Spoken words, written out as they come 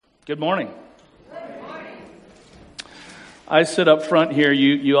Good morning. I sit up front here.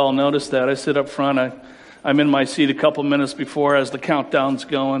 You all noticed that. I sit up front. I'm in my seat a couple minutes before as the countdown's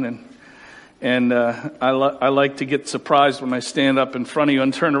going, and I like to get surprised when I stand up in front of you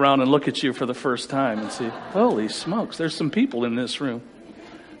and turn around and look at you for the first time and see, holy smokes, there's some people in this room.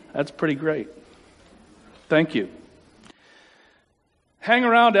 That's pretty great. Thank you. Hang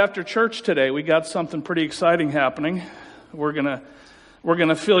around after church today. We got something pretty exciting happening. We're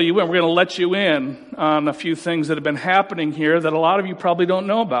gonna fill you in. We're gonna let you in on a few things that have been happening here that a lot of you probably don't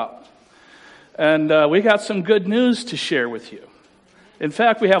know about. And we got some good news to share with you. In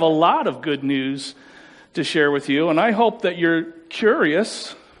fact, we have a lot of good news to share with you, and I hope that you're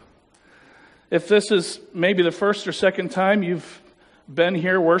curious. If this is maybe the first or second time you've been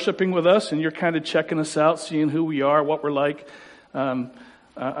here worshiping with us, and you're kind of checking us out, seeing who we are, what we're like,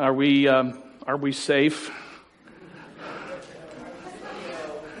 are we safe?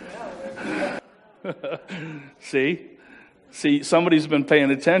 See, somebody's been paying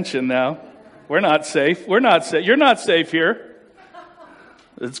attention now. We're not safe. You're not safe here.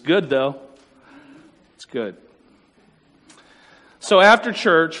 It's good though. It's good. So after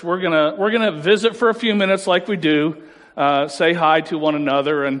church, we're gonna visit for a few minutes like we do, say hi to one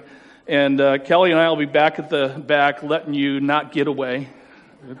another, and Kelly and I will be back at the back letting you not get away.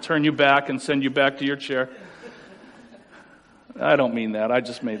 We'll turn you back and send you back to your chair. I don't mean that. I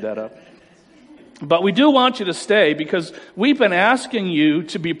just made that up. But we do want you to stay because we've been asking you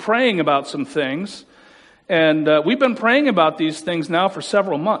to be praying about some things. And we've been praying about these things now for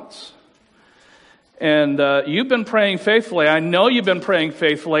several months. And you've been praying faithfully. I know you've been praying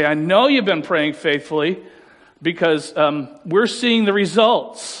faithfully. I know you've been praying faithfully because we're seeing the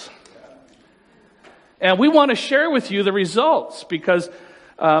results. And we want to share with you the results because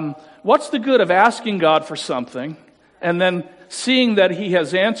what's the good of asking God for something and then seeing that He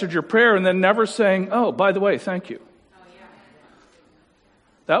has answered your prayer and then never saying, oh, by the way, thank you.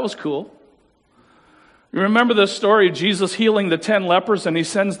 That was cool. You remember the story of Jesus healing the 10 lepers, and He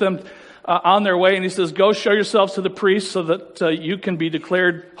sends them on their way, and He says, go show yourselves to the priest so that you can be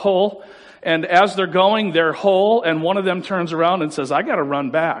declared whole. And as they're going, they're whole, and one of them turns around and says, I got to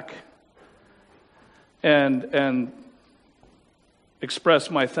run back and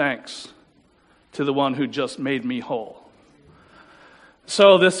express my thanks to the one who just made me whole.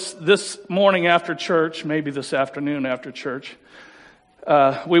 So this morning after church, maybe this afternoon after church,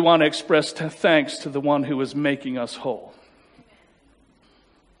 we want to express thanks to the one who is making us whole.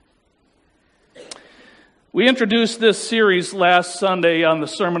 We introduced this series last Sunday on the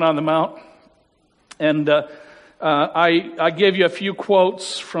Sermon on the Mount, and I gave you a few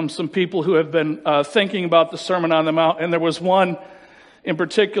quotes from some people who have been thinking about the Sermon on the Mount, and there was one in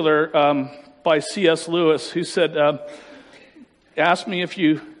particular by C.S. Lewis who said, asked me if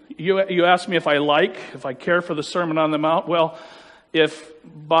you asked me if I care for the Sermon on the Mount. Well, if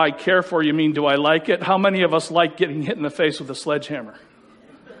by care for you mean do I like it, how many of us like getting hit in the face with a sledgehammer?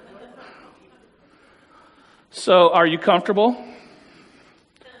 So, are you comfortable?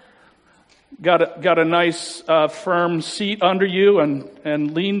 Got a nice firm seat under you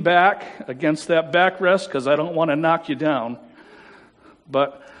and lean back against that backrest because I don't want to knock you down.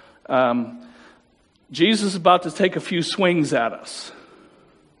 But Jesus is about to take a few swings at us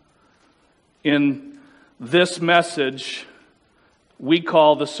in this message we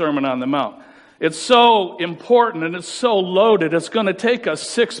call the Sermon on the Mount. It's so important and it's so loaded, it's going to take us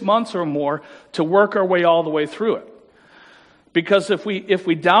 6 months or more to work our way all the way through it. Because if we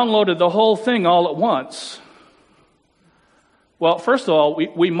downloaded the whole thing all at once, well, first of all,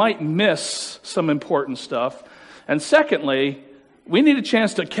 we might miss some important stuff. And secondly, we need a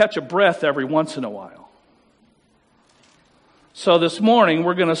chance to catch a breath every once in a while. So this morning,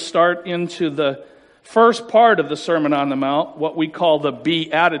 we're going to start into the first part of the Sermon on the Mount, what we call the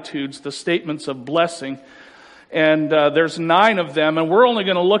Beatitudes, the statements of blessing. And there's 9 of them, and we're only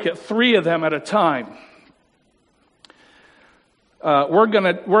going to look at 3 of them at a time. We're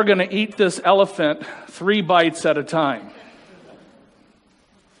going to eat this elephant 3 bites at a time.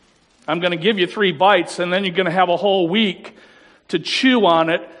 I'm going to give you 3 bites, and then you're going to have a whole week to chew on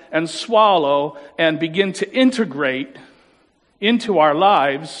it and swallow and begin to integrate into our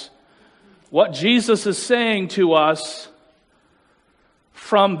lives what Jesus is saying to us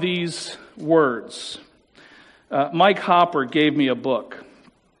from these words. Mike Hopper gave me a book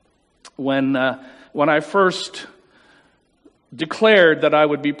when I first declared that I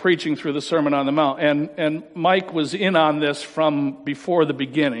would be preaching through the Sermon on the Mount, and Mike was in on this from before the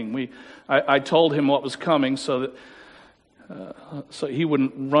beginning. I told him what was coming so that so he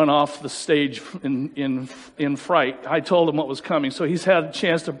wouldn't run off the stage in fright. I told him what was coming, so he's had a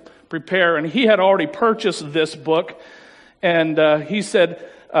chance to prepare, and he had already purchased this book, and he said,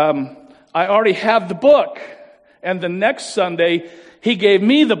 I already have the book. And the next Sunday, he gave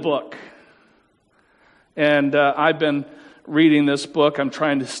me the book. And I've been reading this book. I'm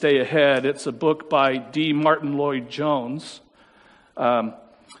trying to stay ahead. It's a book by D. Martin Lloyd-Jones. I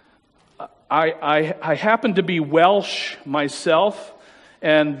happen to be Welsh myself,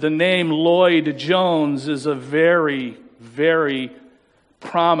 and the name Lloyd-Jones is a very, very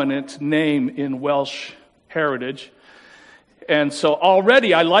prominent name in Welsh heritage. And so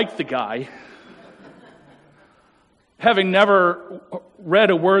already I like the guy, having never read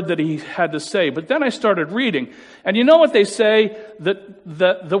a word that he had to say. But then I started reading. And you know what they say? That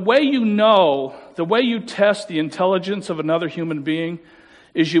the way you know, the way you test the intelligence of another human being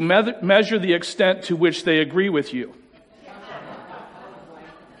is you measure the extent to which they agree with you.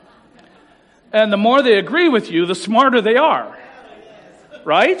 And the more they agree with you, the smarter they are.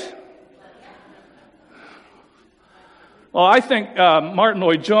 Right? Well, I think Martin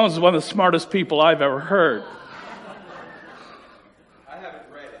Lloyd-Jones is one of the smartest people I've ever heard. I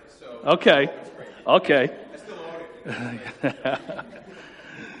haven't read it, so... Okay. I still own it.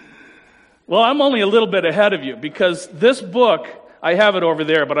 Well, I'm only a little bit ahead of you, because this book, I have it over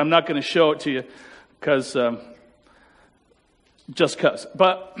there, but I'm not going to show it to you, because... just because.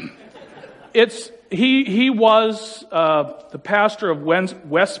 But he was the pastor of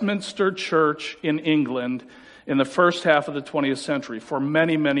Westminster Church in England in the first half of the 20th century for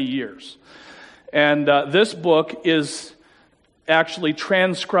many, many years. And this book is actually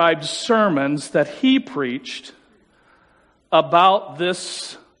transcribed sermons that he preached about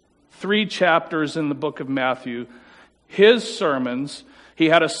this 3 chapters in the book of Matthew. His sermons, he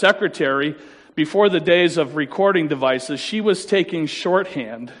had a secretary. Before the days of recording devices, she was taking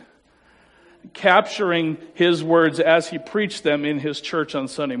shorthand, capturing his words as he preached them in his church on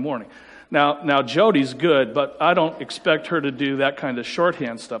Sunday morning. Now Jody's good, but I don't expect her to do that kind of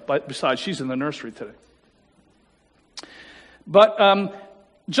shorthand stuff. But besides, she's in the nursery today. But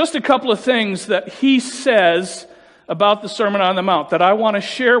just a couple of things that he says about the Sermon on the Mount that I want to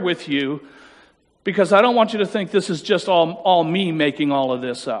share with you, because I don't want you to think this is just all me making all of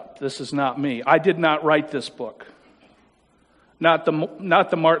this up. This is not me. I did not write this book. Not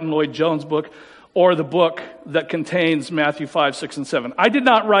the Martin Lloyd-Jones book or the book that contains Matthew 5, 6, and 7. I did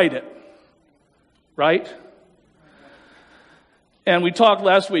not write it. Right? And we talked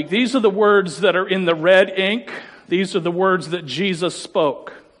last week. These are the words that are in the red ink. These are the words that Jesus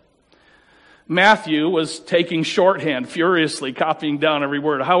spoke. Matthew was taking shorthand, furiously copying down every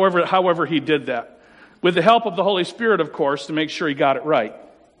word. However he did that. With the help of the Holy Spirit, of course, to make sure he got it right.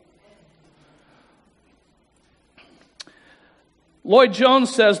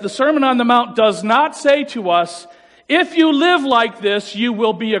 Lloyd-Jones says, the Sermon on the Mount does not say to us, if you live like this, you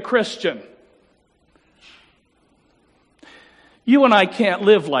will be a Christian. You and I can't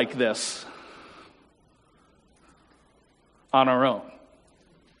live like this on our own.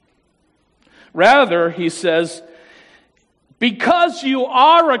 Rather, he says, because you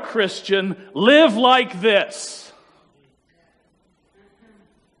are a Christian, live like this.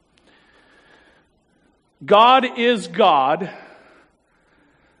 God is God.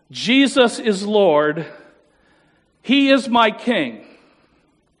 Jesus is Lord. He is my King.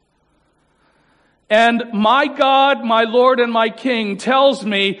 And my God, my Lord, and my King tells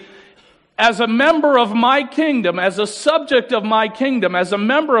me, as a member of my kingdom, as a subject of my kingdom, as a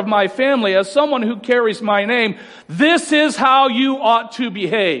member of my family, as someone who carries my name, this is how you ought to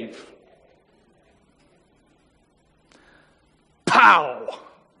behave. Pow!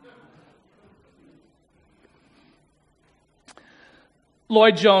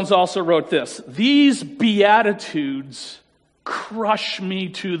 Lloyd-Jones also wrote this, these Beatitudes crush me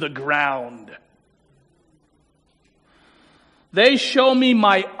to the ground. They show me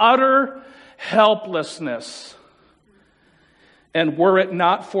my utter helplessness. And were it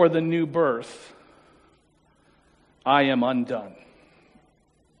not for the new birth, I am undone.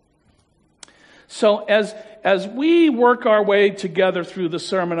 So as we work our way together through the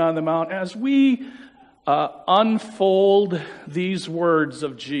Sermon on the Mount, as we unfold these words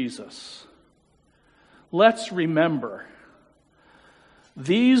of Jesus, let's remember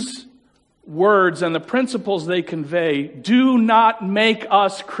these words and the principles they convey do not make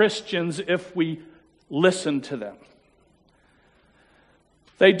us Christians if we listen to them.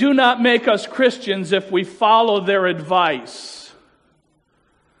 They do not make us Christians if we follow their advice.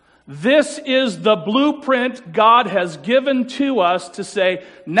 This is the blueprint God has given to us to say,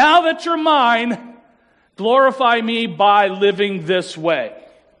 now that you're mine, glorify me by living this way.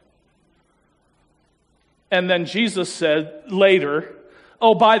 And then Jesus said later,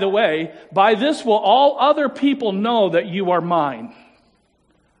 Oh, by the way, by this will all other people know that you are mine.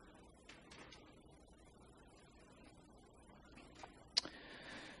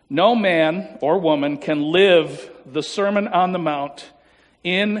 No man or woman can live the Sermon on the Mount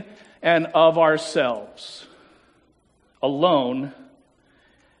in and of ourselves, alone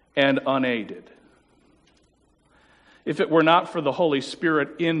and unaided. If it were not for the Holy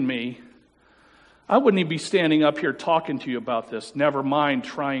Spirit in me, I wouldn't even be standing up here talking to you about this, never mind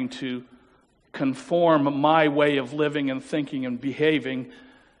trying to conform my way of living and thinking and behaving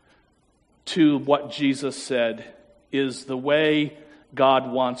to what Jesus said is the way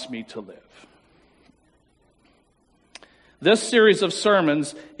God wants me to live. This series of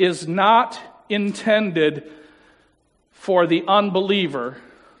sermons is not intended for the unbeliever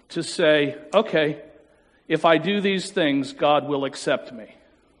to say, okay, if I do these things, God will accept me.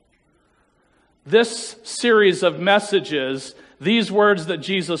 This series of messages, these words that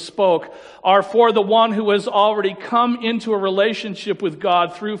Jesus spoke, are for the one who has already come into a relationship with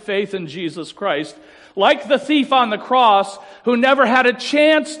God through faith in Jesus Christ, like the thief on the cross who never had a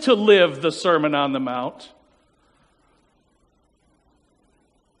chance to live the Sermon on the Mount.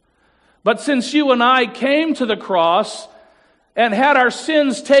 But since you and I came to the cross and had our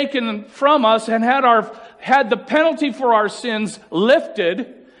sins taken from us and had the penalty for our sins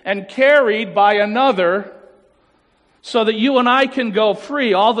lifted and carried by another so that you and I can go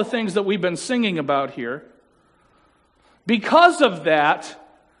free, all the things that we've been singing about here. Because of that,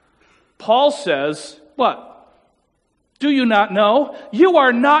 Paul says, what? Do you not know? You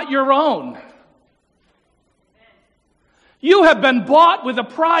are not your own. You have been bought with a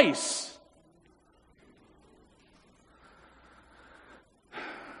price.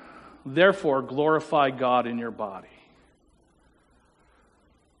 Therefore, glorify God in your body.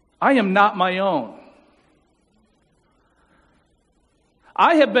 I am not my own.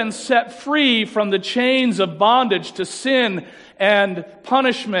 I have been set free from the chains of bondage to sin and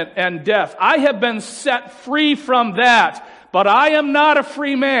punishment and death. I have been set free from that, but I am not a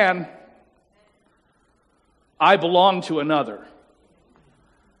free man. I belong to another.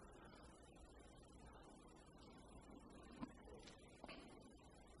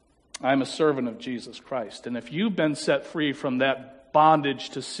 I'm a servant of Jesus Christ. And if you've been set free from that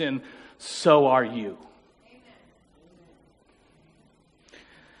bondage to sin, so are you.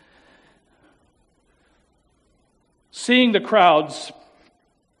 Seeing the crowds,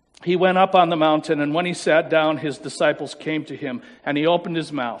 he went up on the mountain, and when he sat down, his disciples came to him, and he opened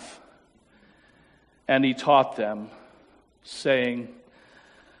his mouth, and he taught them, saying,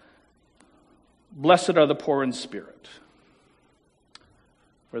 Blessed are the poor in spirit,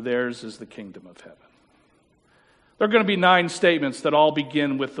 for theirs is the kingdom of heaven. There are going to be 9 statements that all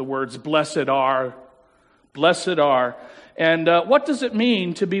begin with the words, blessed are, blessed are. And what does it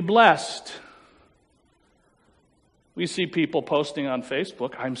mean to be blessed? We see people posting on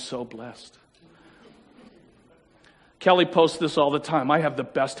Facebook, I'm so blessed. Kelly posts this all the time. I have the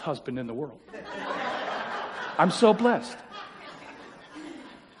best husband in the world. I'm so blessed.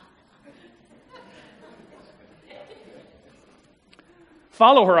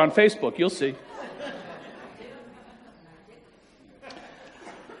 Follow her on Facebook, you'll see.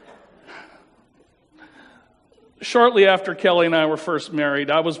 Shortly after Kelly and I were first married,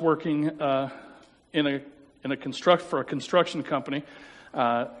 I was working for a construction company,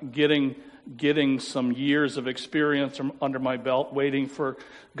 getting some years of experience under my belt, waiting for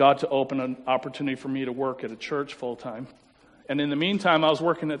God to open an opportunity for me to work at a church full time. And in the meantime, I was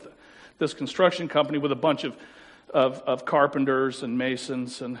working at this construction company with a bunch of carpenters and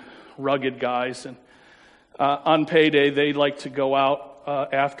masons and rugged guys. And on payday, they like to go out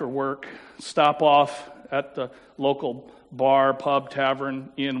after work, stop off at the local bar, pub,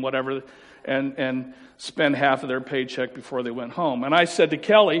 tavern, inn, whatever, and spend half of their paycheck before they went home. And I said to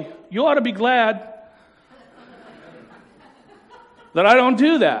Kelly, you ought to be glad that I don't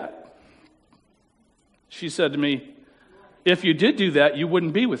do that. She said to me, if you did do that, you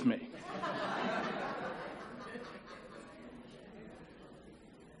wouldn't be with me.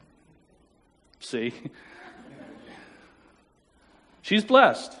 See? She's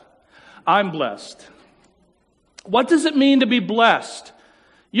blessed. I'm blessed. What does it mean to be blessed?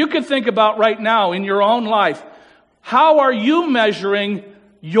 You could think about right now in your own life, how are you measuring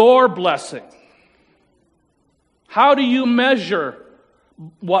your blessing? How do you measure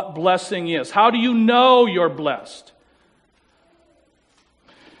what blessing is? How do you know you're blessed?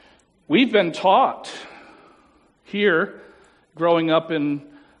 We've been taught here, growing up in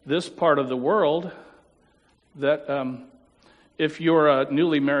this part of the world, that If you're a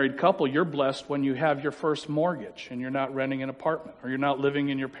newly married couple, you're blessed when you have your first mortgage and you're not renting an apartment or you're not living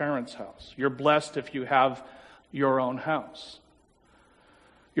in your parents' house. You're blessed if you have your own house.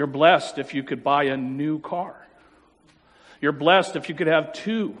 You're blessed if you could buy a new car. You're blessed if you could have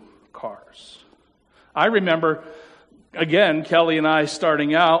 2 cars. I remember, again, Kelly and I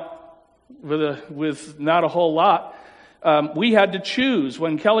starting out with not a whole lot. We had to choose.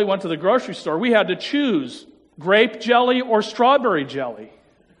 When Kelly went to the grocery store, we had to choose grape jelly or strawberry jelly.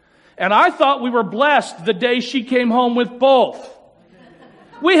 And I thought we were blessed the day she came home with both.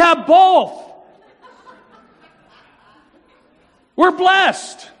 We have both. We're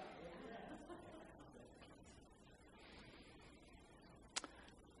blessed.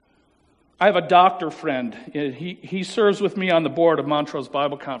 I have a doctor friend. He serves with me on the board of Montrose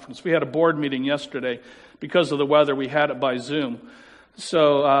Bible Conference. We had a board meeting yesterday. Because of the weather, we had it by Zoom.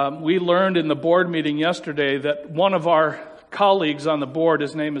 So we learned in the board meeting yesterday that one of our colleagues on the board,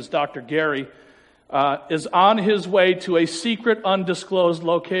 his name is Dr. Gary, is on his way to a secret, undisclosed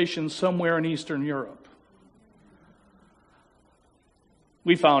location somewhere in Eastern Europe.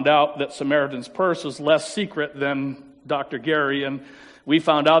 We found out that Samaritan's Purse is less secret than Dr. Gary, and we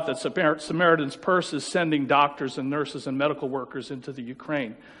found out that Samaritan's Purse is sending doctors and nurses and medical workers into the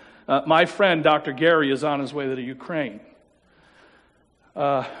Ukraine. My friend, Dr. Gary, is on his way to the Ukraine.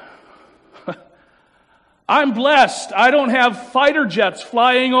 I'm blessed. I don't have fighter jets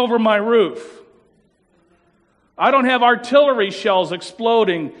flying over my roof. I don't have artillery shells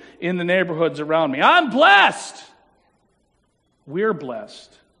exploding in the neighborhoods around me. I'm blessed. We're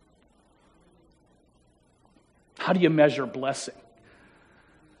blessed. How do you measure blessing?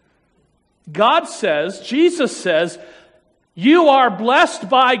 God says, Jesus says, you are blessed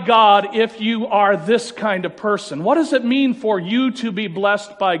by God if you are this kind of person. What does it mean for you to be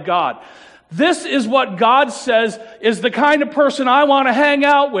blessed by God? This is what God says is the kind of person I want to hang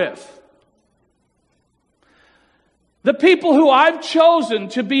out with. The people who I've chosen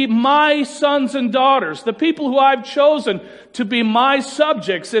to be my sons and daughters, the people who I've chosen to be my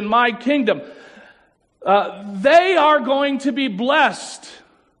subjects in my kingdom, they are going to be blessed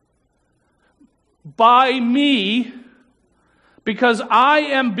by me because I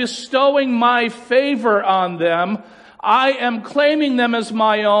am bestowing my favor on them. I am claiming them as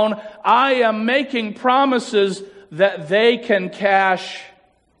my own. I am making promises that they can cash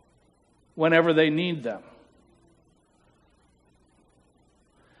whenever they need them.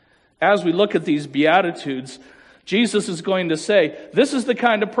 As we look at these Beatitudes, Jesus is going to say, this is the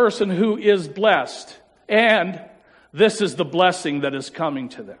kind of person who is blessed, and this is the blessing that is coming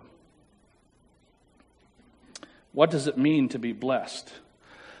to them. What does it mean to be blessed?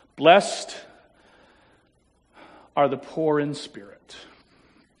 Blessed are the poor in spirit.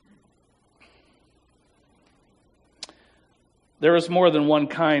 There is more than one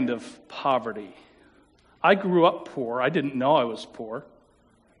kind of poverty. I grew up poor. I didn't know I was poor,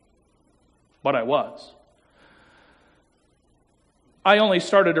 but I was. I only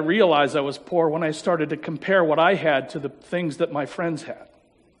started to realize I was poor when I started to compare what I had to the things that my friends had.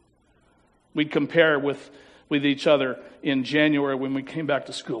 We'd compare with each other in January when we came back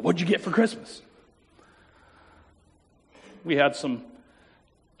to school. What'd you get for Christmas? We had some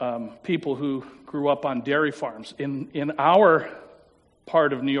people who grew up on dairy farms. In our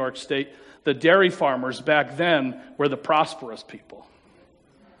part of New York State, the dairy farmers back then were the prosperous people.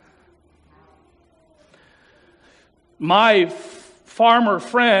 My farmer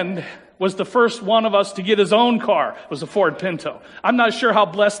friend was the first one of us to get his own car. It was a Ford Pinto. I'm not sure how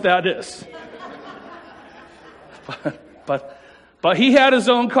blessed that is. But he had his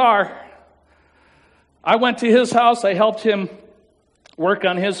own car. I went to his house. I helped him work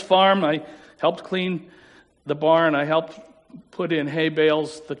on his farm. I helped clean the barn. I helped put in hay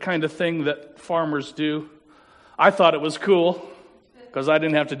bales, the kind of thing that farmers do. I thought it was cool because I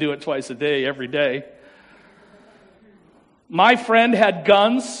didn't have to do it twice a day, every day. My friend had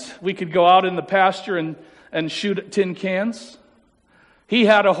guns. We could go out in the pasture and shoot at tin cans. He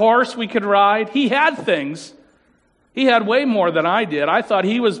had a horse we could ride. He had things. He had way more than I did. I thought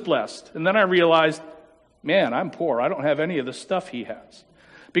he was blessed. And then I realized, man, I'm poor. I don't have any of the stuff he has.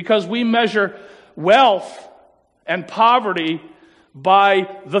 Because we measure wealth and poverty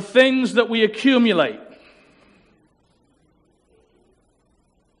by the things that we accumulate.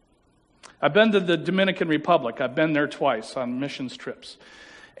 I've been to the Dominican Republic. I've been there twice on missions trips.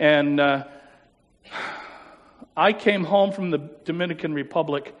 And I came home from the Dominican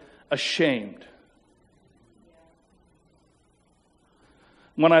Republic ashamed.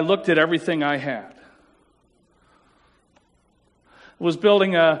 When I looked at everything I had. I was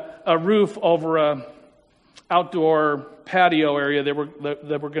building a roof over outdoor patio area they were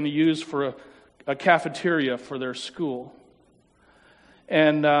going to use for a cafeteria for their school.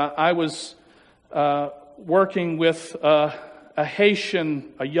 And I was working with a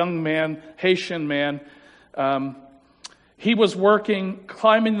young man, Haitian man. He was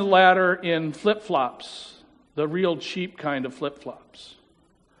climbing the ladder in flip-flops, the real cheap kind of flip-flops.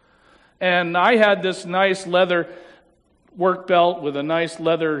 And I had this nice leather work belt with a nice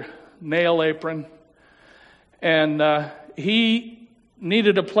leather nail apron. And he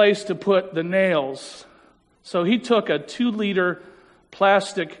needed a place to put the nails. So he took a 2-liter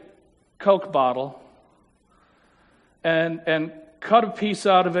plastic Coke bottle and cut a piece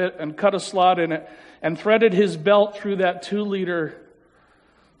out of it and cut a slot in it and threaded his belt through that 2-liter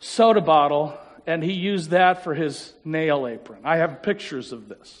soda bottle, and he used that for his nail apron. I have pictures of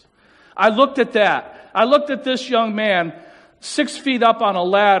this. I looked at that. I looked at this young man 6 feet up on a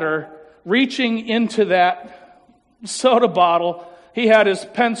ladder, reaching into that soda bottle. He had his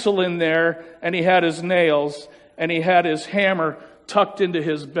pencil in there, and he had his nails, and he had his hammer tucked into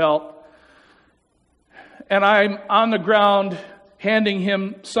his belt. And I'm on the ground handing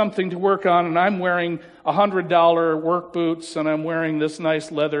him something to work on, and I'm wearing $100 work boots, and I'm wearing this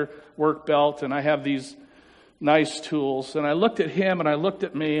nice leather work belt, and I have these nice tools. And I looked at him, and I looked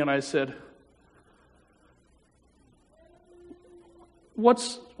at me, and I said,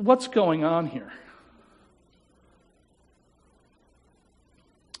 What's going on here?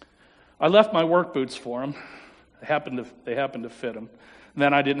 I left my work boots for him. They happened to fit him. And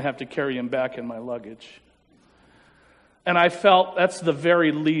then I didn't have to carry him back in my luggage. And I felt that's the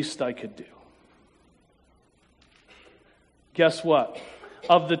very least I could do. Guess what?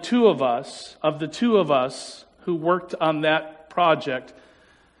 Of the two of us who worked on that project,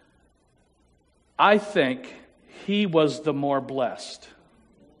 I think he was the more blessed.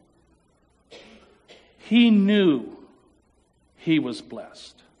 He knew he was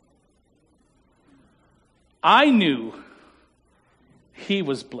blessed. I knew he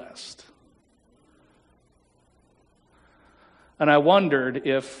was blessed. And I wondered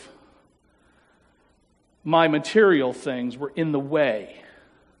if my material things were in the way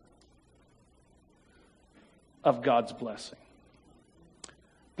of God's blessing.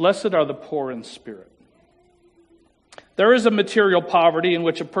 Blessed are the poor in spirit. There is a material poverty in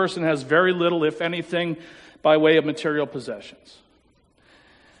which a person has very little, if anything, by way of material possessions.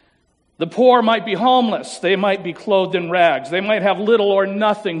 The poor might be homeless. They might be clothed in rags. They might have little or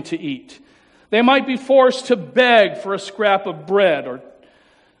nothing to eat. They might be forced to beg for a scrap of bread,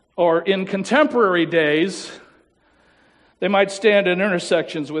 or in contemporary days, they might stand at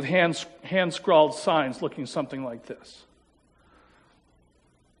intersections with hand-scrawled signs looking something like this.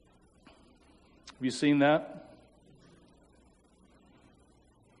 Have you seen that?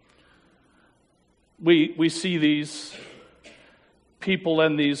 We see these people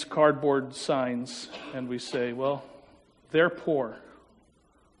and these cardboard signs, and we say, well, they're poor.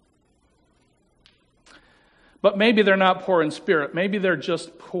 But maybe they're not poor in spirit. Maybe they're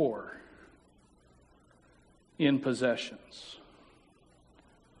just poor in possessions.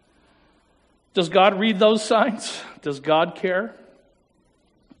 Does God read those signs? Does God care?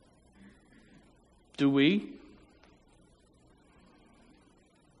 Do we?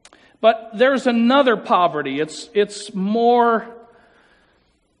 But there's another poverty. It's more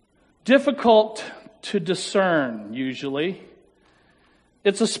difficult to discern, usually.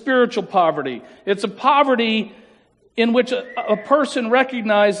 It's a spiritual poverty. It's a poverty in which a person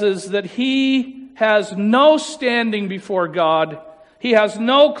recognizes that he has no standing before God. He has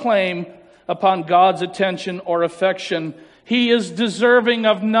no claim upon God's attention or affection. He is deserving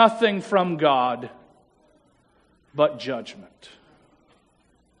of nothing from God but judgment.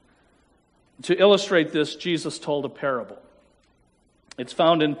 To illustrate this, Jesus told a parable. It's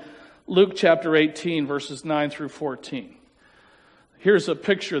found in Luke chapter 18, verses 9 through 14. Here's a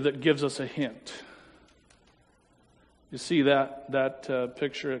picture that gives us a hint. You see that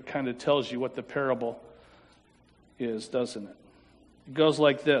picture? It kind of tells you what the parable is, doesn't it? It goes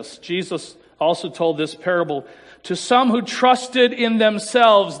like this. Jesus also told this parable to some who trusted in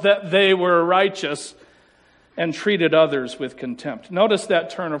themselves that they were righteous and treated others with contempt. Notice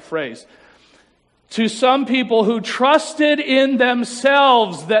that turn of phrase. To some people who trusted in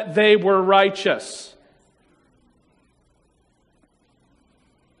themselves that they were righteous.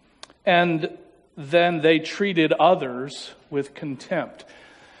 And then they treated others with contempt.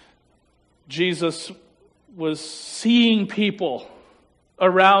 Jesus was seeing people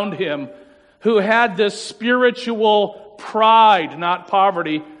around him who had this spiritual pride, not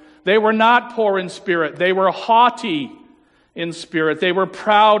poverty. They were not poor in spirit. They were haughty in spirit. They were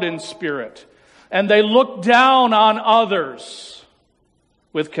proud in spirit. and they look down on others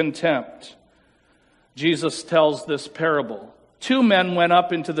with contempt. Jesus tells this parable. 2 men went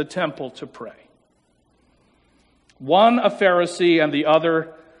up into the temple to pray. One a Pharisee and the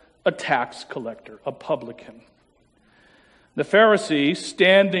other a tax collector, a publican. The Pharisee,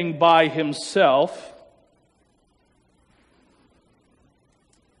 standing by himself,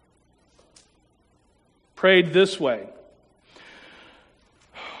 prayed this way: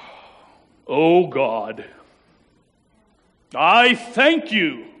 "Oh God, I thank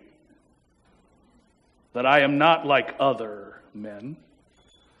you that I am not like other men,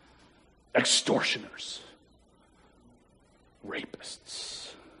 extortioners,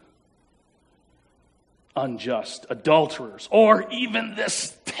 rapists, unjust, adulterers, or even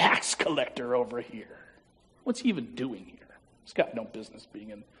this tax collector over here. What's he even doing here? He's got no business being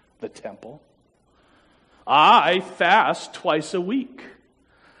in the temple. I fast twice a week,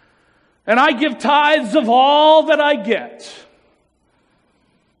 and I give tithes of all that I get."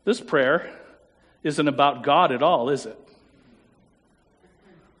 This prayer isn't about God at all, is it?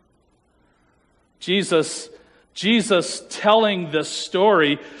 Jesus telling this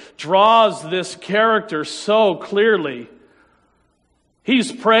story draws this character so clearly.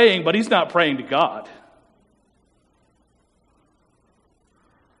 He's praying, but he's not praying to God.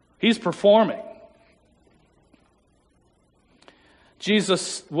 He's performing.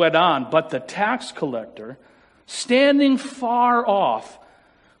 Jesus went on, "But the tax collector, standing far off,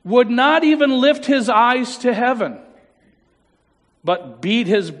 would not even lift his eyes to heaven, but beat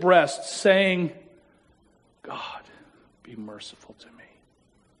his breast, saying, 'God, be merciful to me,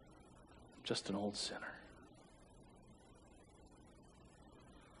 I'm just an old sinner.'"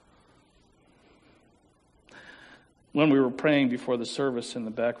 When we were praying before the service in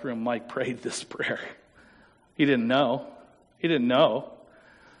the back room, Mike prayed this prayer. He didn't know. He didn't know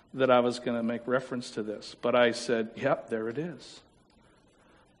that I was going to make reference to this. But I said, yep, there it is.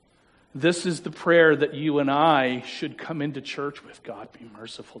 This is the prayer that you and I should come into church with. God, be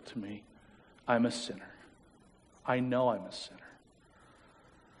merciful to me. I'm a sinner. I know I'm a sinner.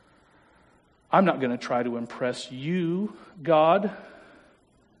 I'm not going to try to impress you, God.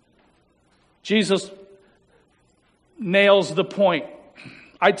 Jesus nails the point.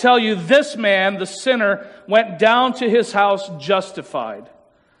 I tell you, this man, the sinner, went down to his house justified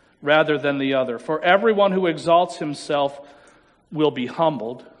rather than the other. For everyone who exalts himself will be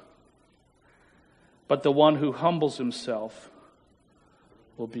humbled, but the one who humbles himself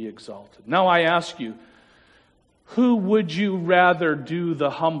will be exalted. Now I ask you, who would you rather do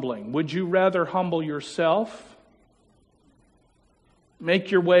the humbling? Would you rather humble yourself? Make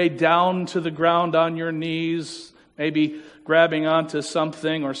your way down to the ground on your knees, maybe grabbing onto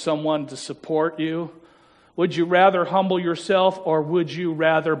something or someone to support you? Would you rather humble yourself, or would you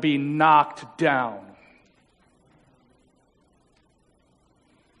rather be knocked down?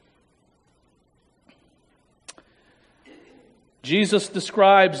 Jesus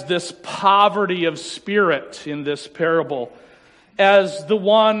describes this poverty of spirit in this parable as the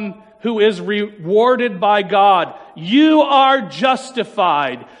one who is rewarded by God. You are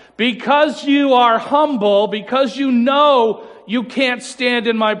justified because you are humble, because you know you can't stand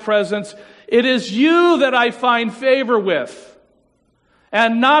in my presence. It is you that I find favor with,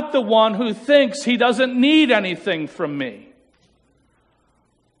 and not the one who thinks he doesn't need anything from me.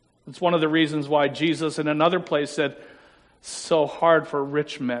 It's one of the reasons why Jesus in another place said, so hard for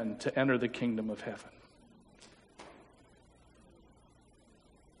rich men to enter the kingdom of heaven.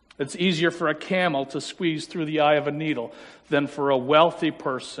 It's easier for a camel to squeeze through the eye of a needle than for a wealthy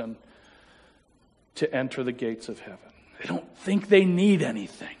person to enter the gates of heaven. They don't think they need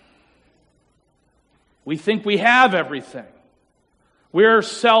anything. We think we have everything. We're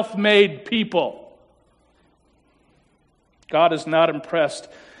self-made people. God is not impressed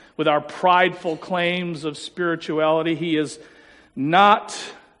with our prideful claims of spirituality. He is not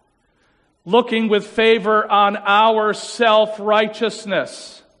looking with favor on our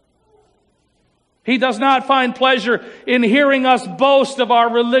self-righteousness. He does not find pleasure in hearing us boast of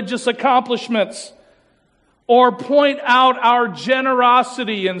our religious accomplishments or point out our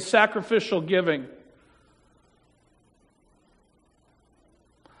generosity in sacrificial giving.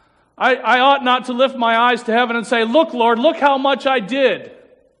 I ought not to lift my eyes to heaven and say, look, Lord, look how much I did.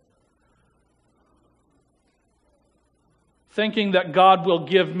 Thinking that God will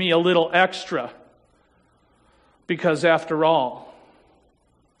give me a little extra. Because after all,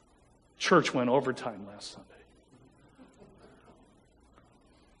 church went overtime last Sunday.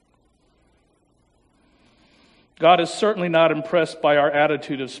 God is certainly not impressed by our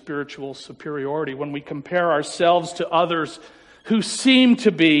attitude of spiritual superiority when we compare ourselves to others who seem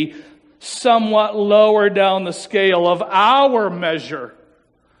to be somewhat lower down the scale of our measure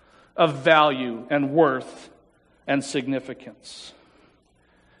of value and worth and significance.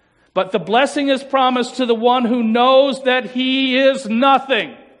 But the blessing is promised to the one who knows that he is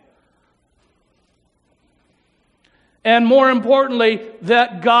nothing. And more importantly,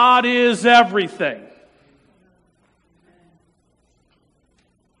 that God is everything.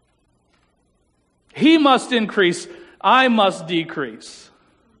 He must increase, I must decrease.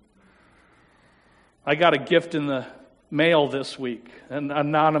 I got a gift in the mail this week, an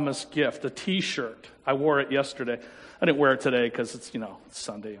anonymous gift, a t-shirt. I wore it yesterday. I didn't wear it today because it's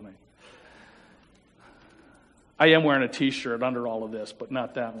Sunday. And I am wearing a t-shirt under all of this, but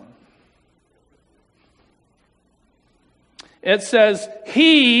not that one. It says,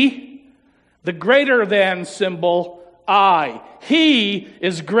 He, the greater than symbol, I. He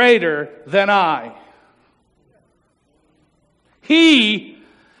is greater than I. He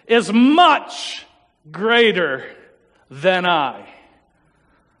is much greater than I.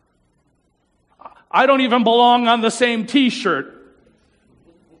 I don't even belong on the same t-shirt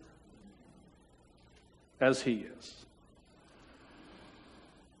as He is.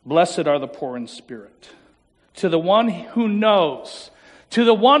 Blessed are the poor in spirit. To the one who knows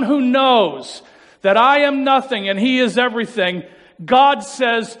that I am nothing and He is everything, God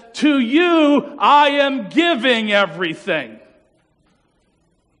says, to you I am giving everything.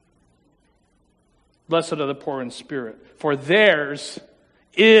 Blessed are the poor in spirit, for theirs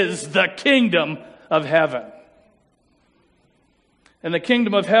is the kingdom of heaven. And the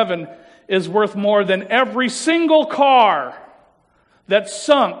kingdom of heaven is worth more than every single car that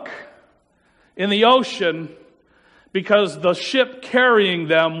sunk in the ocean because the ship carrying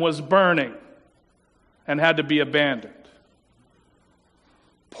them was burning and had to be abandoned.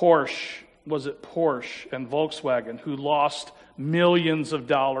 Porsche and Volkswagen, who lost millions of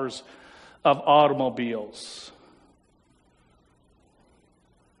dollars of automobiles.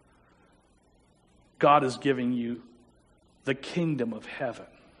 God is giving you the kingdom of heaven.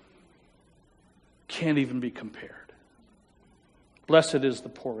 Can't even be compared. Blessed is the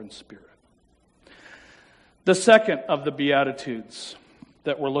poor in spirit. The second of the Beatitudes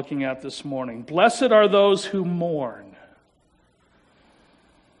that we're looking at this morning. Blessed are those who mourn,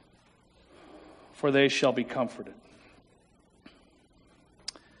 for they shall be comforted.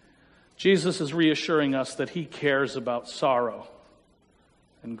 Jesus is reassuring us that He cares about sorrow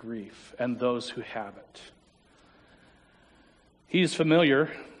and grief and those who have it. He's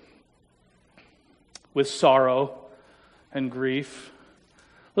familiar with sorrow and grief.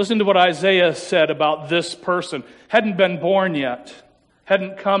 Listen to what Isaiah said about this person. Hadn't been born yet,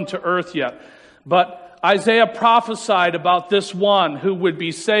 hadn't come to earth yet, but Isaiah prophesied about this one who would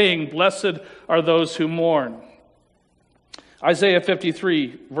be saying, blessed are those who mourn. Isaiah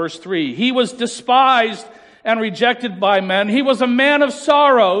 53, verse 3, He was despised and rejected by men. He was a man of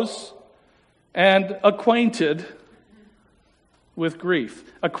sorrows and acquainted with grief.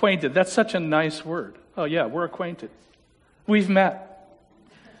 Acquainted, that's such a nice word. Oh yeah, we're acquainted. We've met.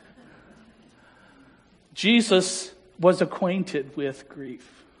 Jesus was acquainted with grief.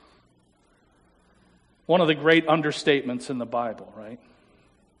 One of the great understatements in the Bible, right?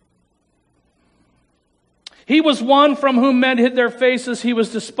 He was one from whom men hid their faces. He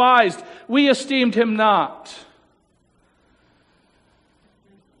was despised. We esteemed Him not.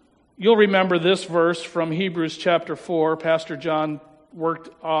 You'll remember this verse from Hebrews chapter 4. Pastor John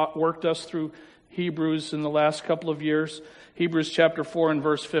worked us through Hebrews in the last couple of years. Hebrews chapter 4 and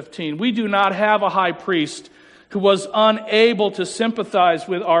verse 15. We do not have a high priest who was unable to sympathize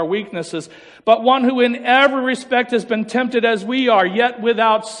with our weaknesses, but one who in every respect has been tempted as we are, yet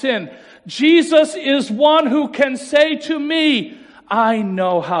without sin. Jesus is one who can say to me, I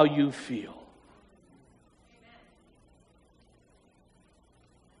know how you feel.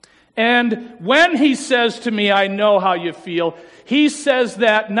 And when He says to me, I know how you feel, He says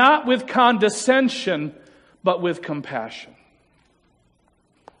that not with condescension, but with compassion.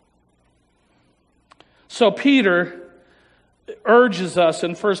 So Peter urges us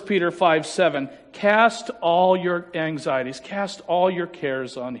in 1 Peter 5:7, cast all your anxieties, cast all your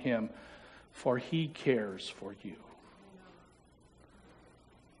cares on Him, for He cares for you.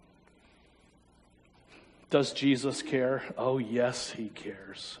 Does Jesus care? Oh, yes, He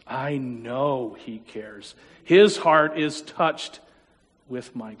cares. I know He cares. His heart is touched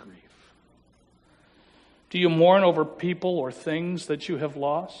with my grief. Do you mourn over people or things that you have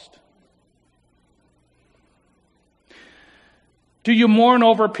lost? Do you mourn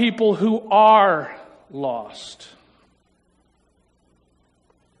over people who are lost?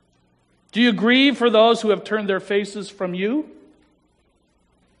 Do you grieve for those who have turned their faces from you?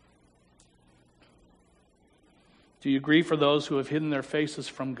 Do you grieve for those who have hidden their faces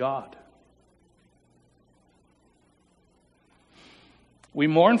from God? We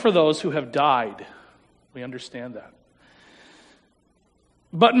mourn for those who have died. We understand that.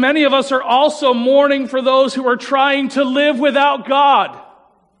 But many of us are also mourning for those who are trying to live without God.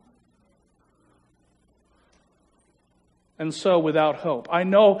 And so without hope. I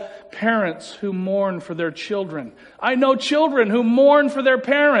know parents who mourn for their children. I know children who mourn for their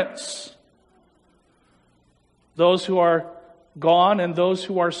parents. Those who are gone and those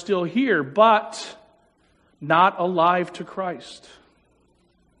who are still here, but not alive to Christ.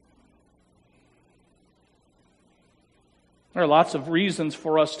 There are lots of reasons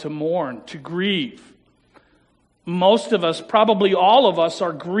for us to mourn, to grieve. Most of us, probably all of us,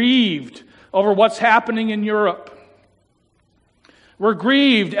 are grieved over what's happening in Europe. We're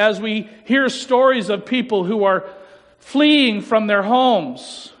grieved as we hear stories of people who are fleeing from their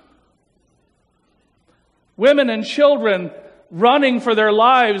homes. Women and children running for their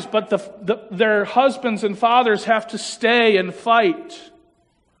lives, but their husbands and fathers have to stay and fight.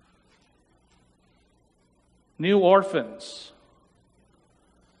 New orphans.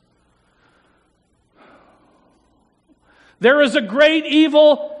 There is a great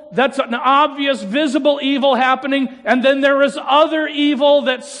evil that's an obvious, visible evil happening, and then there is other evil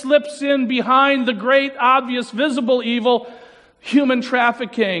that slips in behind the great, obvious, visible evil, human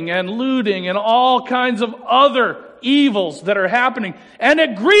trafficking and looting and all kinds of other evils that are happening. And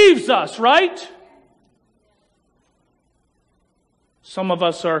it grieves us, right? Some of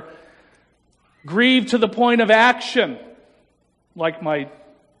us are grieved to the point of action, like my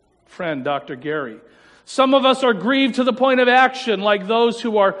friend, Dr. Gary. Some of us are grieved to the point of action, like those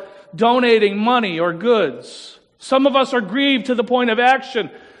who are donating money or goods. Some of us are grieved to the point of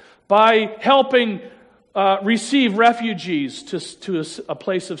action by helping receive refugees to a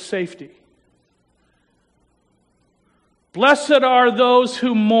place of safety. Blessed are those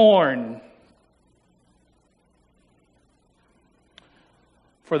who mourn,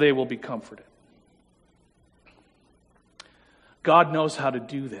 for they will be comforted. God knows how to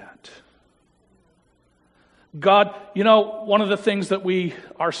do that. God, one of the things that we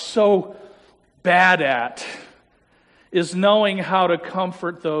are so bad at is knowing how to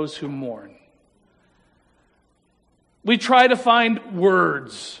comfort those who mourn. We try to find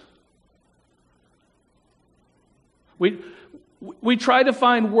words. We try to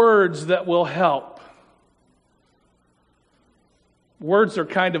find words that will help. Words are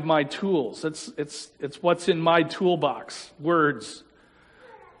kind of my tools. It's what's in my toolbox, words.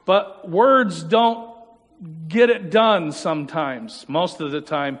 But words don't get it done sometimes. Most of the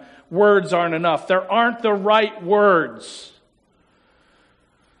time, words aren't enough. There aren't the right words.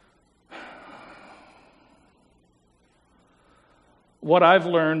 What I've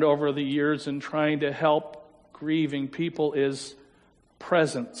learned over the years in trying to help grieving people is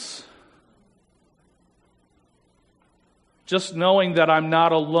presence. Just knowing that I'm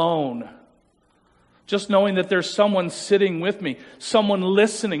not alone. Just knowing that there's someone sitting with me. Someone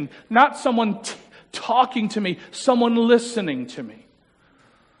listening. Not someone talking to me. Someone listening to me.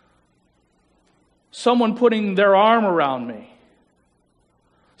 Someone putting their arm around me.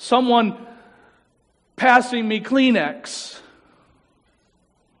 Someone passing me Kleenex.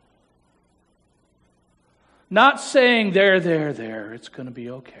 Not saying, there, it's going to be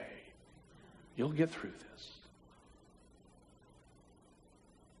okay. You'll get through this.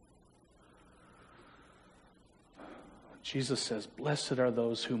 Jesus says, blessed are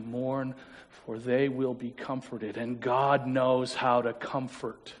those who mourn, for they will be comforted. And God knows how to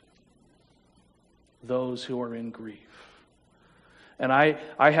comfort those who are in grief. And I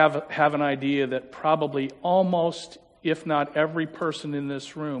have an idea that probably almost, if not every person in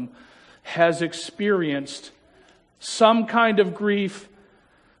this room, has experienced some kind of grief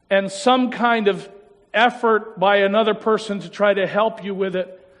and some kind of effort by another person to try to help you with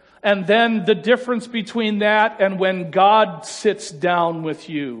it. And then the difference between that and when God sits down with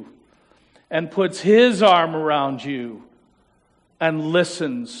you and puts His arm around you and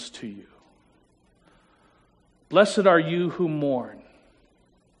listens to you. Blessed are you who mourn,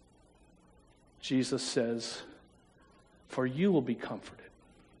 Jesus says, for you will be comforted.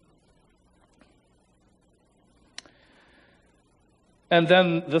 And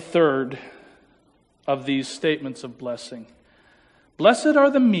then the third of these statements of blessing. Blessed are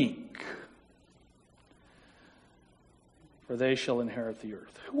the meek, for they shall inherit the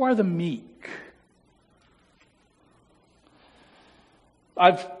earth. Who are the meek?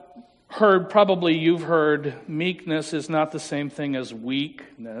 I've heard, probably you've heard, meekness is not the same thing as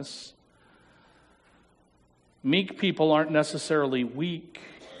weakness. Meek people aren't necessarily weak.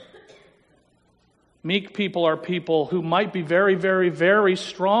 Meek people are people who might be very, very, very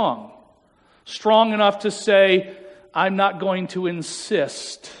strong. Strong enough to say, I'm not going to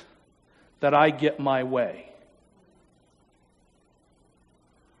insist that I get my way.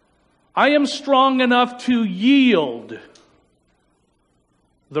 I am strong enough to yield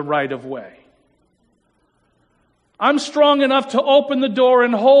the right of way. I'm strong enough to open the door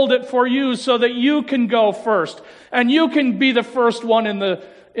and hold it for you so that you can go first. And you can be the first one in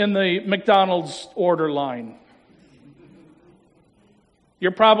the McDonald's order line.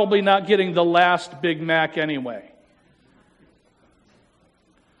 You're probably not getting the last Big Mac anyway.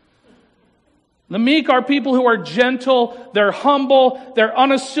 The meek are people who are gentle, they're humble, they're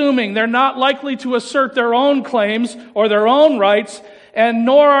unassuming, they're not likely to assert their own claims or their own rights, and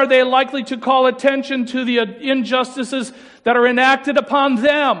nor are they likely to call attention to the injustices that are enacted upon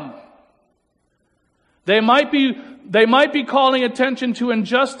them. They might be calling attention to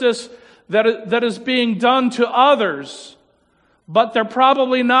injustice that is being done to others, but they're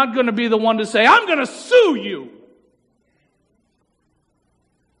probably not going to be the one to say, I'm going to sue you.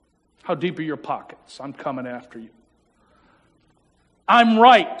 How deep are your pockets? I'm coming after you. I'm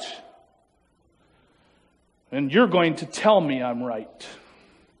right. And you're going to tell me I'm right.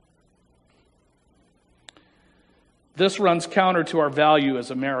 This runs counter to our value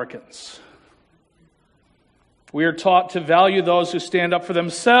as Americans. We are taught to value those who stand up for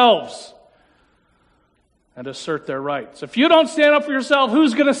themselves and assert their rights. If you don't stand up for yourself,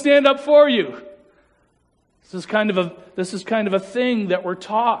 who's going to stand up for you? This is kind of a thing that we're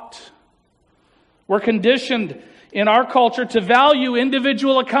taught. We're conditioned in our culture to value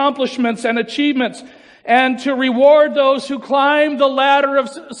individual accomplishments and achievements and to reward those who climb the ladder of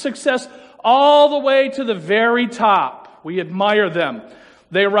success all the way to the very top. We admire them.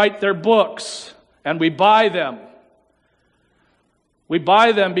 They write their books and we buy them. We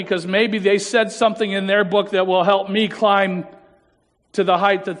buy them because maybe they said something in their book that will help me climb to the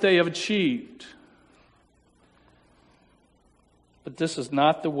height that they have achieved. But this is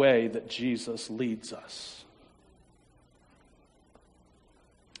not the way that Jesus leads us.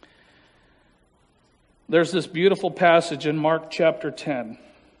 There's this beautiful passage in Mark chapter 10,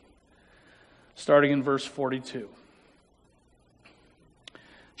 starting in verse 42.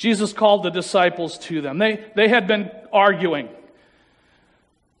 Jesus called the disciples to them. They had been arguing.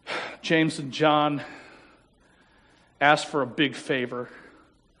 James and John asked for a big favor.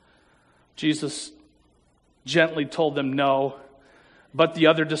 Jesus gently told them no. But the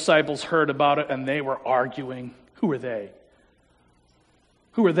other disciples heard about it and they were arguing. Who are they?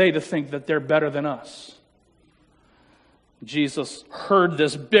 Who are they to think that they're better than us? Jesus heard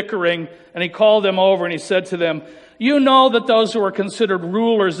this bickering and he called them over and he said to them, you know that those who are considered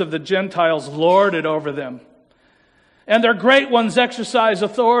rulers of the Gentiles lord it over them, and their great ones exercise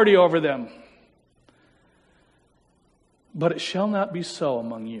authority over them. But it shall not be so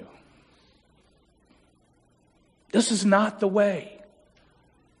among you. This is not the way.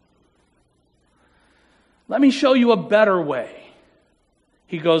 Let me show you a better way.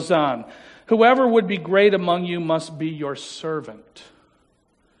 He goes on. Whoever would be great among you must be your servant.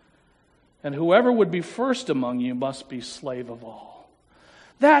 And whoever would be first among you must be slave of all.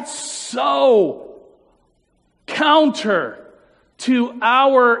 That's so counter to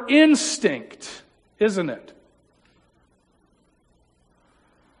our instinct, isn't it?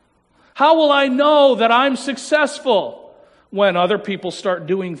 How will I know that I'm successful? When other people start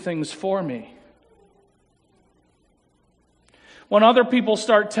doing things for me. When other people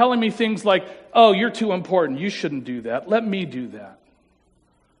start telling me things like, oh, you're too important, you shouldn't do that, let me do that.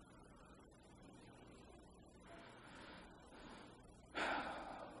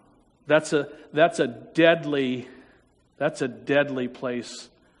 That's a deadly place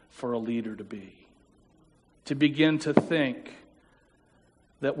for a leader to be. To begin to think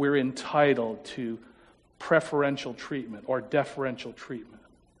that we're entitled to preferential treatment or deferential treatment.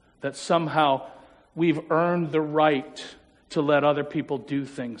 That somehow we've earned the right to let other people do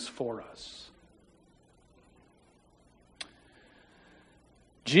things for us.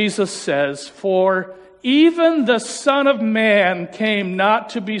 Jesus says, for even the Son of Man came not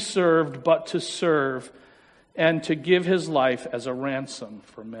to be served, but to serve, and to give his life as a ransom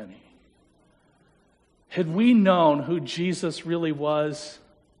for many. Had we known who Jesus really was,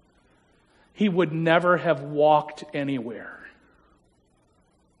 he would never have walked anywhere.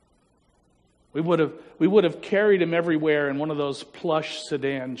 We would have carried him everywhere in one of those plush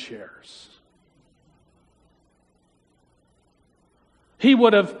sedan chairs. He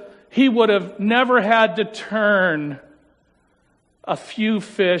would have never had to turn a few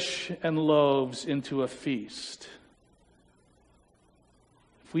fish and loaves into a feast.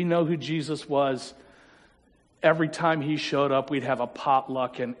 If we know who Jesus was, every time he showed up, we'd have a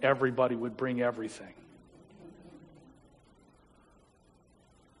potluck and everybody would bring everything.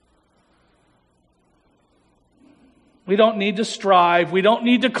 We don't need to strive. We don't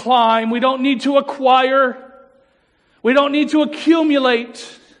need to climb. We don't need to acquire. We don't need to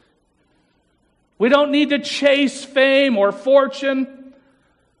accumulate. We don't need to chase fame or fortune.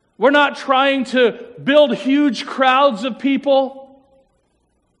 We're not trying to build huge crowds of people.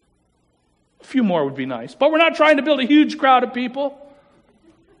 A few more would be nice, but we're not trying to build a huge crowd of people.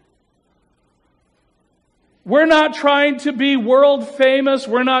 We're not trying to be world famous.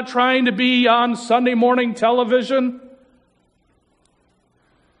 We're not trying to be on Sunday morning television.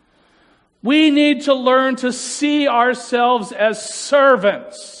 We need to learn to see ourselves as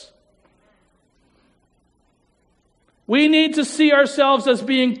servants. We need to see ourselves as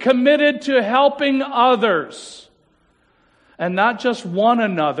being committed to helping others. And not just one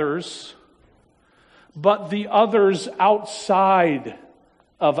another's, but the others outside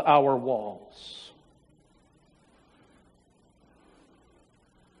of our walls.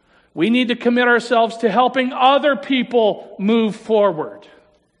 We need to commit ourselves to helping other people move forward,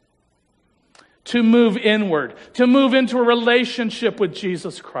 to move inward, to move into a relationship with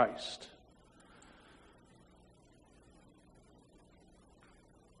Jesus Christ.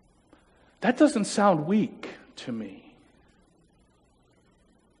 That doesn't sound weak to me.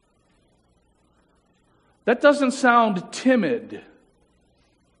 That doesn't sound timid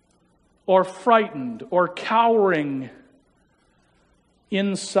or frightened or cowering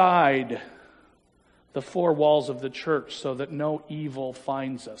inside the four walls of the church so that no evil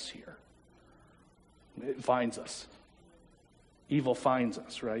finds us here. It finds us. Evil finds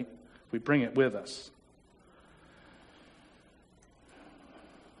us, right? We bring it with us.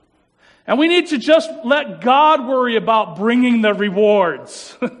 And we need to just let God worry about bringing the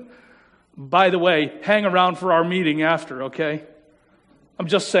rewards. By the way, hang around for our meeting after, okay? I'm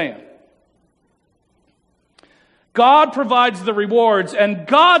just saying. God provides the rewards, and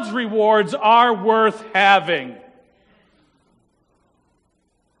God's rewards are worth having.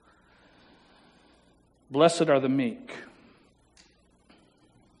 Blessed are the meek.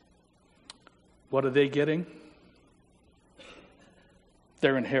 What are they getting?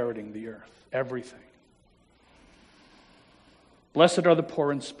 They're inheriting the earth, everything. Blessed are the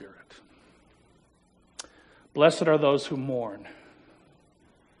poor in spirit. Blessed are those who mourn.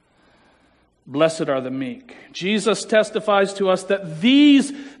 Blessed are the meek. Jesus testifies to us that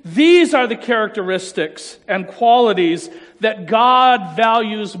these are the characteristics and qualities that God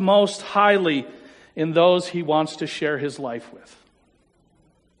values most highly in those he wants to share his life with.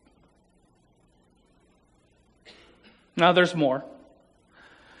 Now there's more.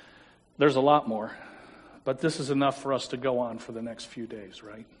 There's a lot more. But this is enough for us to go on for the next few days,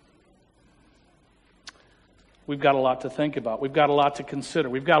 right? We've got a lot to think about. We've got a lot to consider.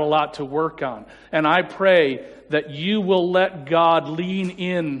 We've got a lot to work on. And I pray that you will let God lean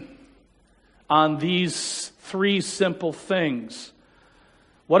in on these three simple things.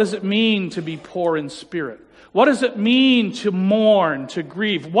 What does it mean to be poor in spirit? What does it mean to mourn, to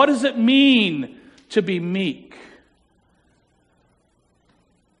grieve? What does it mean to be meek?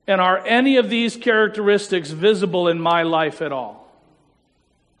 And are any of these characteristics visible in my life at all?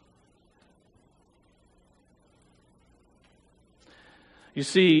 You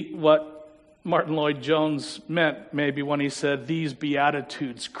see what Martin Lloyd-Jones meant maybe when he said, "These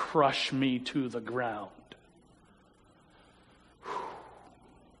Beatitudes crush me to the ground."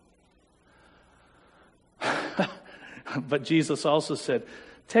 But Jesus also said,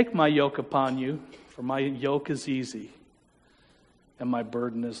 "Take my yoke upon you, for my yoke is easy and my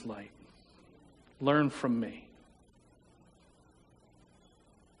burden is light. Learn from me."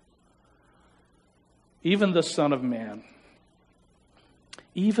 Even the Son of Man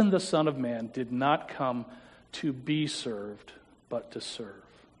did not come to be served, but to serve.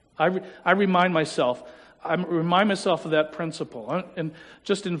 I remind myself of that principle. And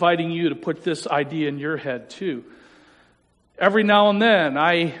just inviting you to put this idea in your head too. Every now and then,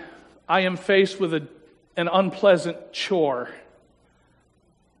 I am faced with an unpleasant chore,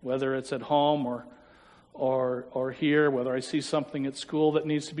 whether it's at home or here, whether I see something at school that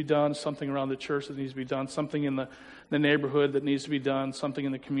needs to be done, something around the church that needs to be done, something in the neighborhood that needs to be done, something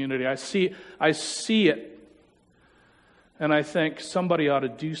in the community. I see it, and I think somebody ought to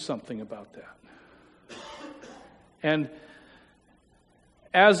do something about that. And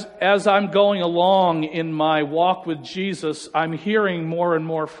as I'm going along in my walk with Jesus, I'm hearing more and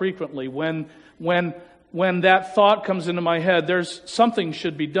more frequently when that thought comes into my head, there's something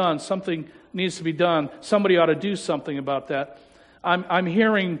should be done, something needs to be done, somebody ought to do something about that. I'm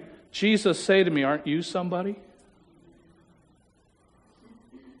hearing Jesus say to me, "Aren't you somebody?"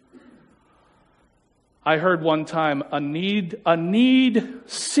 I heard one time, a need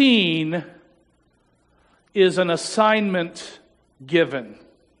seen is an assignment given.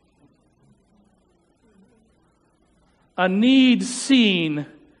 A need seen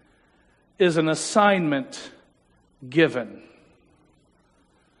is an assignment given.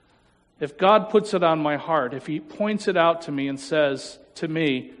 If God puts it on my heart, if He points it out to me and says to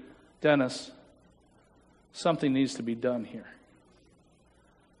me, Dennis, something needs to be done here.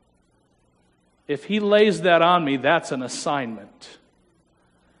 If He lays that on me, that's an assignment.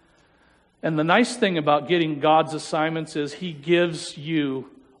 And the nice thing about getting God's assignments is He gives you,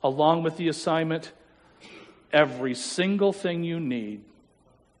 along with the assignment, every single thing you need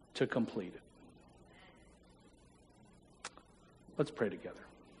to complete it. Let's pray together.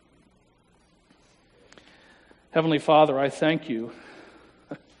 Heavenly Father, I thank You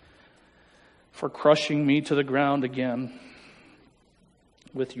for crushing me to the ground again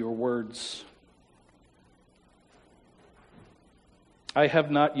with Your words. I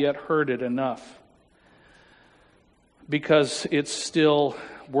have not yet heard it enough because it's still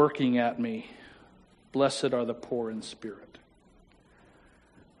working at me. Blessed are the poor in spirit.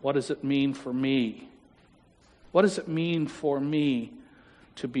 What does it mean for me? What does it mean for me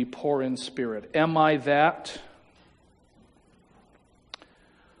to be poor in spirit? Am I that?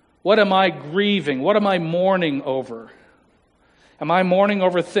 What am I grieving? What am I mourning over? Am I mourning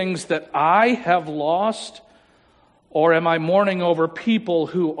over things that I have lost? Or am I mourning over people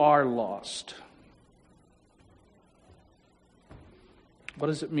who are lost? What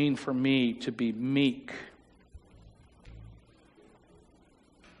does it mean for me to be meek?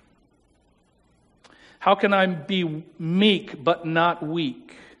 How can I be meek but not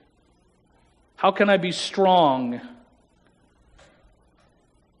weak? How can I be strong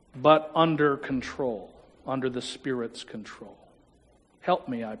but under control, under the Spirit's control? Help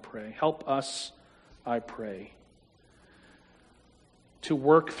me, I pray. Help us, I pray, to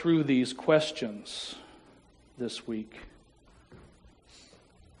work through these questions this week,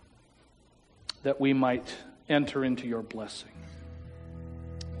 that we might enter into Your blessing.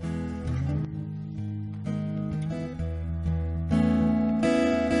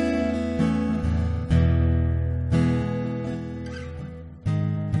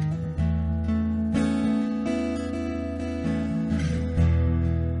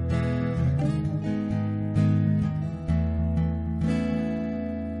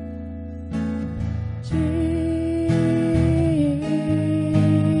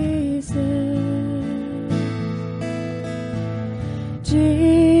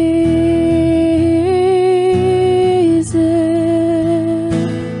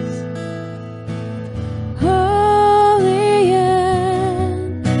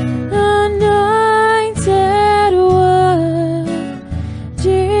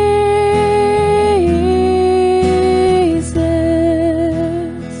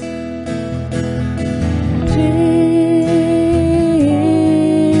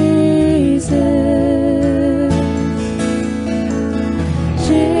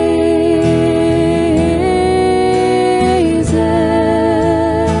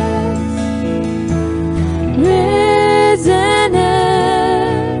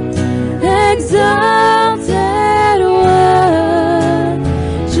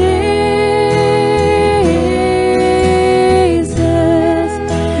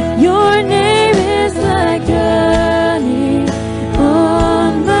 Your name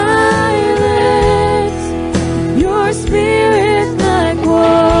is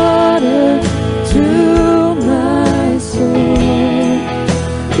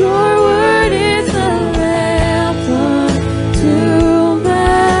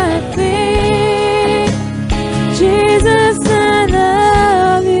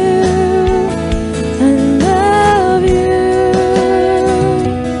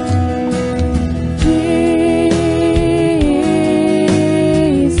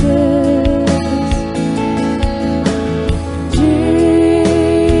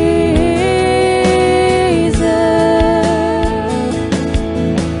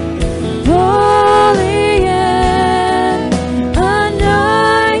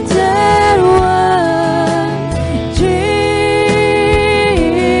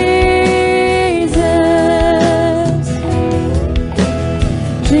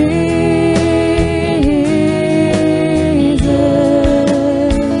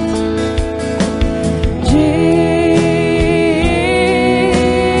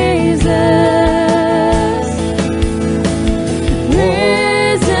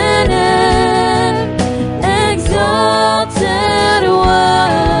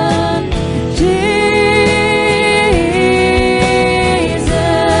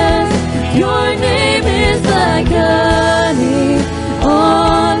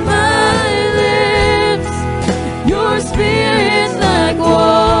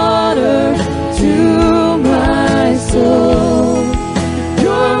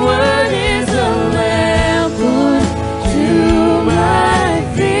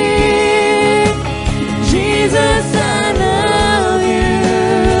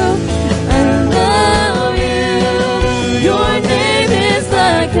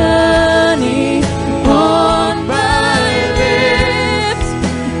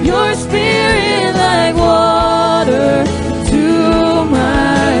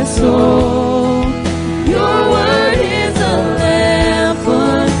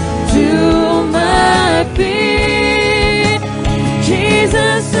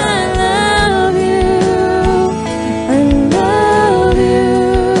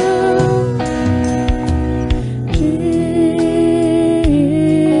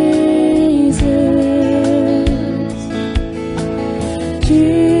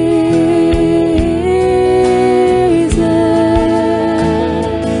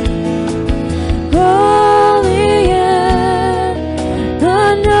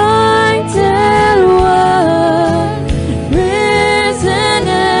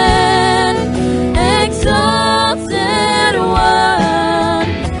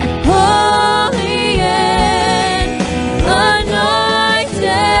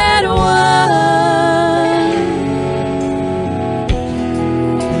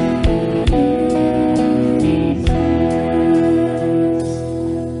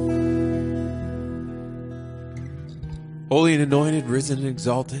Holy and anointed, risen and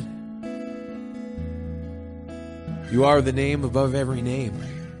exalted. You are the name above every name.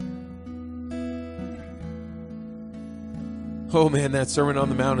 Oh man, that Sermon on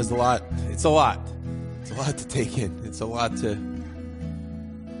the Mount is a lot. It's a lot. It's a lot to take in. It's a lot to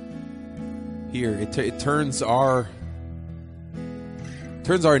hear. It turns our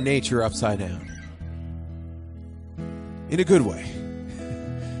nature upside down. In a good way.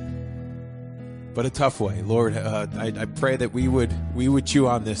 But a tough way. Lord, I pray that we would chew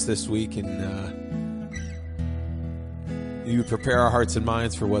on this week, and you would prepare our hearts and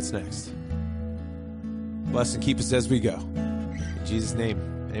minds for what's next. Bless and keep us as we go. In Jesus' name,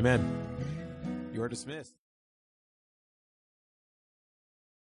 amen. You are dismissed.